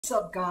What's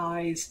up,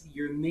 guys?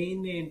 Your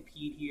main man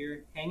Pete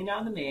here, hanging out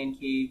in the man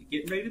cave,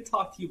 getting ready to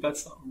talk to you about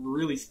something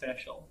really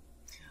special.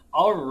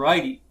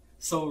 Alrighty,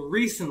 so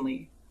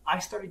recently I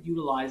started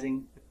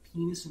utilizing the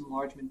Penis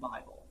Enlargement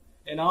Bible,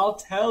 and I'll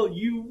tell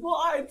you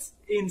what,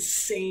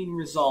 insane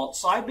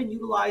results. So I've been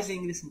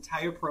utilizing this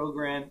entire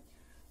program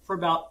for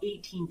about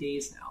 18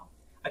 days now.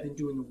 I've been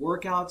doing the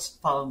workouts,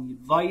 following the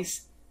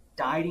advice,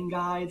 dieting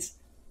guides.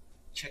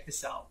 Check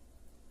this out.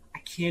 I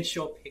can't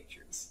show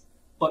pictures,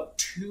 but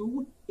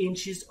 2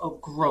 inches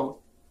of growth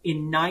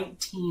in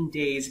 19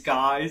 days,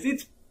 guys.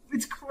 It's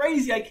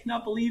crazy. I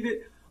cannot believe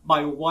it.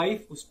 My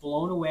wife was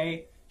blown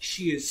away.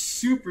 She is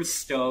super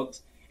stoked.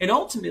 And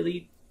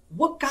ultimately,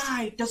 what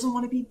guy doesn't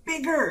want to be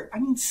bigger? I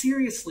mean,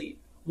 seriously,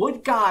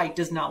 what guy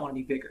does not want to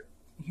be bigger?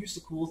 And here's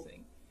the cool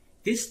thing.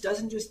 This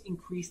doesn't just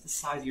increase the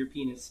size of your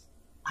penis.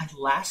 I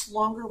last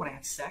longer when I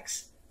have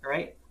sex, all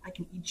right? I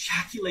can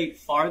ejaculate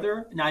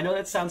farther. Now, I know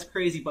that sounds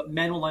crazy, but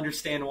men will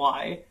understand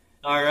why.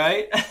 All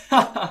right?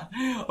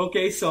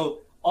 Okay, so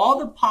all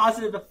the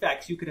positive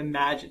effects you could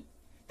imagine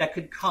that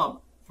could come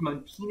from a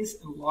penis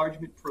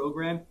enlargement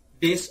program,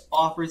 this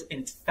offers,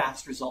 and it's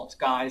fast results,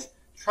 guys.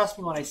 Trust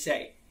me when I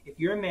say, if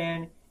you're a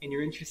man and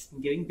you're interested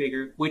in getting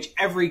bigger, which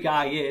every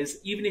guy is,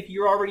 even if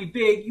you're already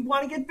big, you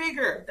want to get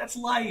bigger. That's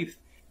life.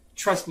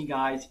 Trust me,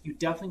 guys, you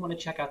definitely want to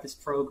check out this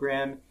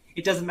program.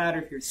 It doesn't matter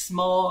if you're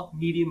small,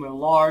 medium, or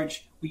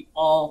large. We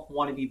all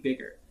want to be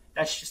bigger.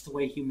 That's just the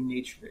way human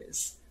nature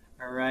is.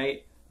 All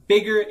right?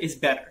 Bigger is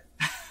better.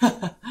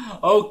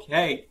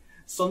 Okay,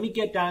 so let me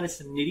get down to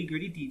some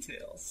nitty-gritty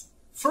details.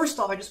 First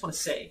off, I just want to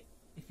say,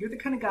 if you're the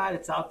kind of guy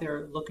that's out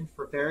there looking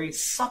for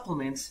various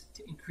supplements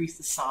to increase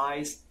the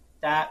size,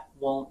 that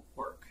won't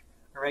work.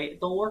 All right?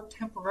 They'll work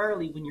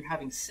temporarily when you're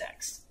having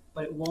sex,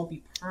 but it won't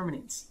be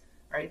permanent.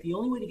 All right? The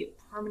only way to get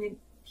permanent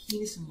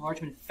penis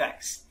enlargement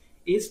effects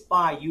is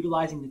by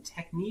utilizing the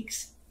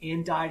techniques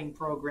and dieting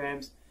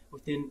programs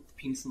within the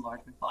Penis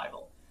Enlargement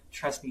Bible.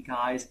 Trust me,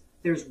 guys,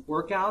 there's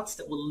workouts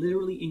that will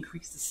literally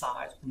increase the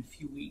size within a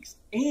few weeks.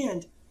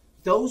 And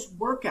those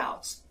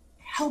workouts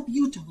help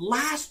you to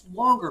last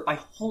longer by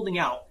holding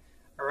out.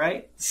 All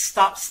right?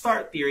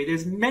 Stop-start theory.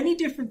 There's many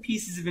different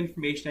pieces of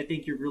information I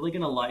think you're really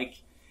going to like.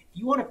 If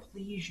you want to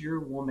please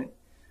your woman,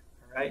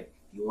 all right?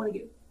 If you want to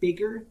get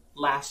bigger,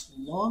 last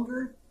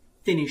longer,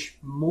 finish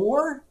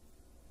more,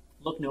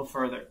 look no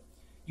further.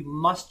 You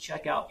must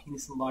check out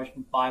Penis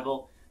Enlargement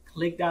Bible.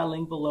 Click that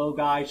link below,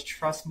 guys.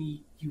 Trust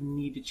me, you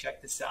need to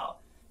check this out.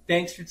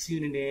 Thanks for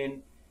tuning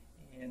in,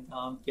 and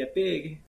get big.